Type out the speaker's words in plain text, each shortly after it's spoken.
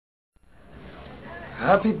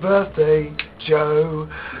Happy birthday, Joe.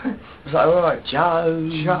 Is that alright? Joe.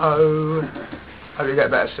 Joe. Hope you get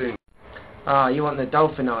better soon. Ah, you want the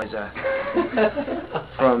dolphinizer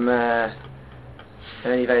from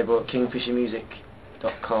only available at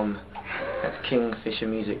kingfishermusic.com. That's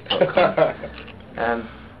kingfishermusic.com.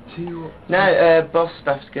 No, boss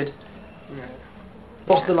stuff's good. Yeah.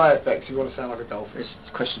 What's the delay effects? You want to sound like a dolphin? It's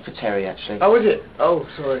a question for Terry, actually. Oh, is it? Oh,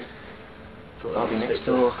 sorry. I'll be next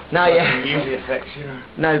door. No, yeah. Music effects, you know.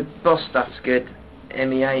 No, boss stuff's good.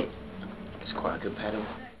 ME8. It's quite a good pedal.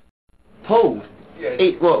 Paul? Yeah.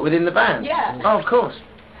 Eat what, within the band? Yeah. Oh, of course.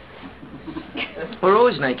 We're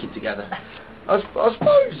always naked together. I suppose.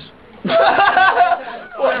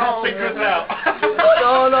 What a secret out.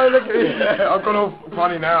 Oh no, look at me. I've gone all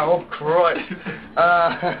funny now. Oh Christ.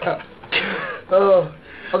 Oh,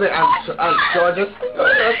 I think Ant's just.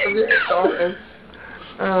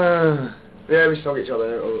 Yeah, we snog each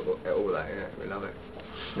other all that. Yeah, we love it.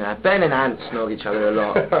 Nah, Ben and Ant snog each other a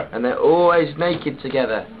lot, and they're always naked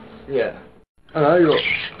together. Yeah. I know, you're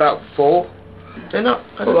about 4. They're not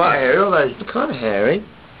that hairy, are they? They're kind of hairy.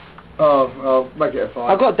 Oh, I'll make it a 5.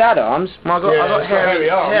 I've got dad arms. I've got hairy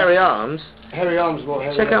arms. Hairy arms, what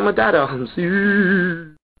hairy Check out my dad arms.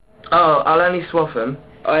 Oh, I'll only swap them.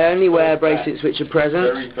 I only wear bracelets which are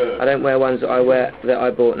presents. I don't wear ones that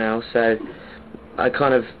I bought now, so I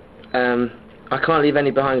kind of I can't leave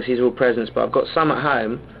any behind because these are all presents, but I've got some at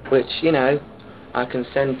home which, you know, I can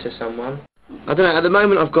send to someone. I don't know, at the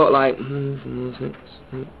moment I've got like 6, 8,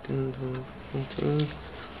 10,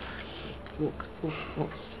 12, 14.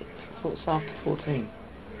 What's after 14?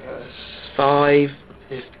 5,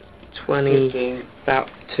 20, 15. About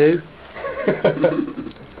 2.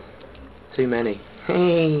 Too many.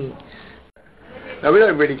 No, we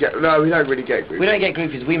don't really get groupies. We don't get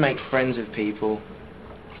groupies, we make friends with people.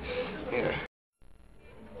 Yeah.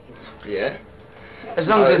 Yeah. As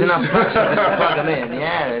long as there's enough pressure, let's plug them in,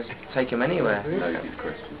 yeah, let's take them anywhere.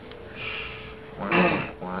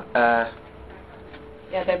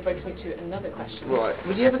 Yeah, that brings me to another question. Right.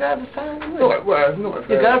 Would you ever go with a fan? Well, not if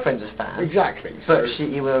your girlfriend's a fan. Exactly. But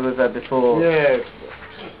you were with her before. Yeah.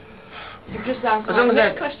 You've just answered my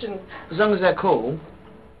next question. As long as they're cool.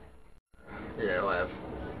 Yeah, I have.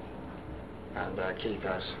 And Keith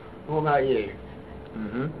has. What about you?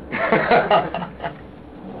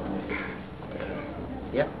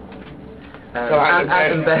 Yep.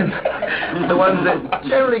 And Ben, the ones that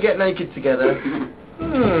generally get naked together.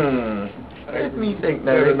 Let me think.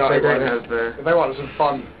 No, they don't have. If they want some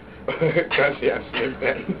fun, Kirsty has to live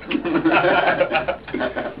then.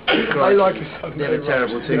 They like a Sunday. They have a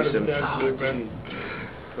terrible twosome.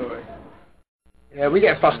 Yeah, we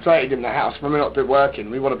get frustrated in the house when we're not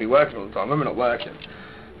working. We want to be working all the time. When we're not working,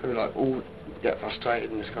 we like all get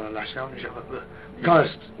frustrated and just kind of lash out on each other. But we kind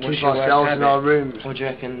of keep ourselves in our rooms. What do you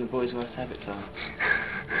reckon the boys' worst habits are?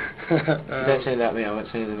 Don't say that about me, I won't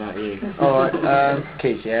say that about you. Alright,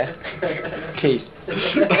 Keith, yeah? Keith.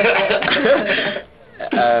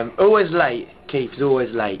 Always late. Keith's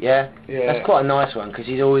always late, yeah? Yeah. That's quite a nice one, because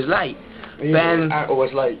he's always late. Ben...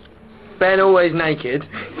 always late. Ben always naked.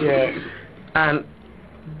 Yeah. And...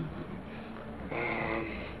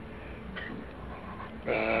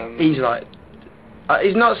 he's like...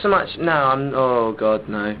 he's not so much... No, oh God,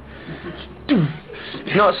 no.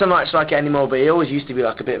 He's not so much like it anymore, but he always used to be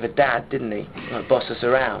like a bit of a dad, didn't he? Like boss us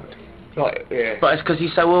around. Like, yeah. But it's because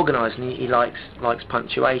he's so organised and he likes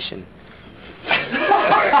punctuation.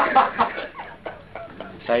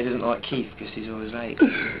 So he doesn't like Keith because he's always late.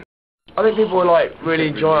 I think people will like really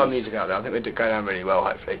enjoy our music out there. I think we're going down really well,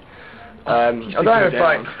 hopefully. I don't know if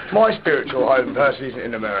like my spiritual home personally isn't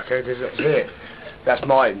in America because it's here. That's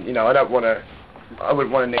mine. You know, I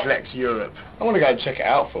wouldn't want to neglect Europe. I want to go and check it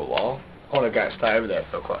out for a while. I want to go and stay over there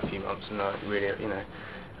for quite a few months and really, you know,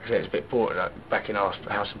 actually it's a bit boring. Like, back in our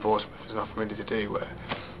house in Portsmouth, there's nothing really to do. Where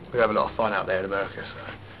we have a lot of fun out there in America. So,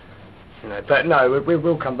 you know, but no,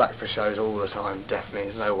 we'll come back for shows all the time. Definitely,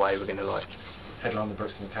 there's no way we're going to like headline the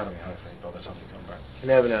Brixton Academy. Hopefully, by the time we come back. You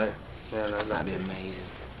never know. No, that'd be amazing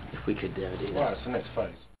if we could ever do that. Right, it's the next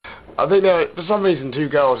phase. I think for some reason 2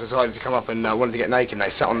 girls decided to come up and wanted to get naked. And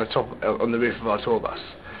they sat on the roof of our tour bus.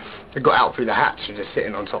 They got out through the hatch and just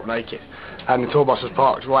sitting on top naked. And the tour bus was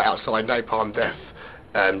parked right outside Napalm Death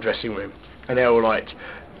dressing room. And they're all like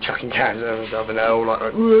chucking cans and stuff, and they're all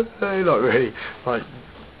like really like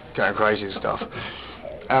going crazy and stuff.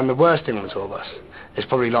 And the worst thing on the tour bus is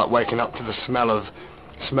probably like waking up to the smell of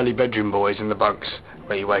smelly bedroom boys in the bunks.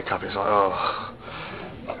 Where you wake up, it's like, oh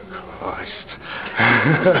Christ.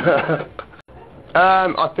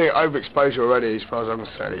 I think overexposure already, as far as I'm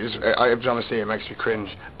concerned. Every time I see it, it makes me cringe.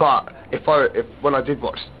 But when I did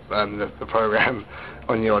watch the programme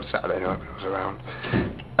on the odd Saturday night when I was around,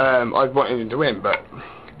 I wanted him to win, but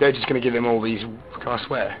they're just going to give him all these, can I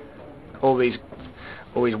swear, all these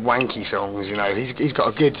wanky songs. You know, he's got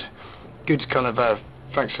a good kind of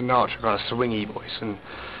Frank Sinatra kind of swingy voice, and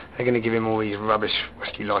they're going to give him all these rubbish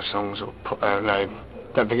Whiskey Life songs, or no.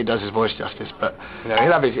 Don't think it does his voice justice, but you know,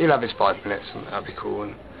 he'll have his 5 minutes, and that'll be cool,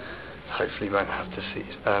 and hopefully we won't have to see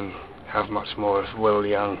have much more of Will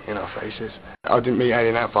Young in our faces. I didn't meet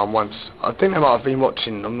Alien Ant Farm once. I think they might have been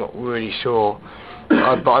watching. I'm not really sure,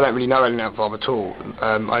 but I don't really know Alien Ant Farm at all.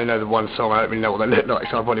 I only know the one song. I don't really know what they look like,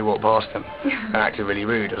 so I probably walked past them and acted really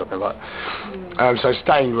rude or something like that. So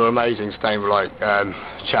Stain were amazing. Stain were like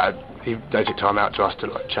chatted. They took time out to us to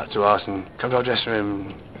like chat to us and come to our dressing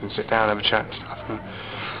room and sit down and have a chat and stuff. And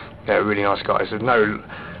they're really nice guys. There's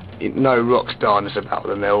no rock starness about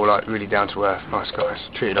them. They're all like really down to earth, nice guys.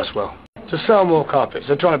 Treated us well. To sell more carpets,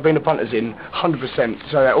 they're trying to bring the punters in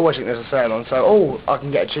 100%. So they always think there's a sale on. So I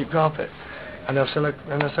can get a cheap carpet, and they'll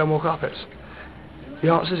sell more carpets. The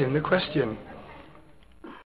answer's in the question.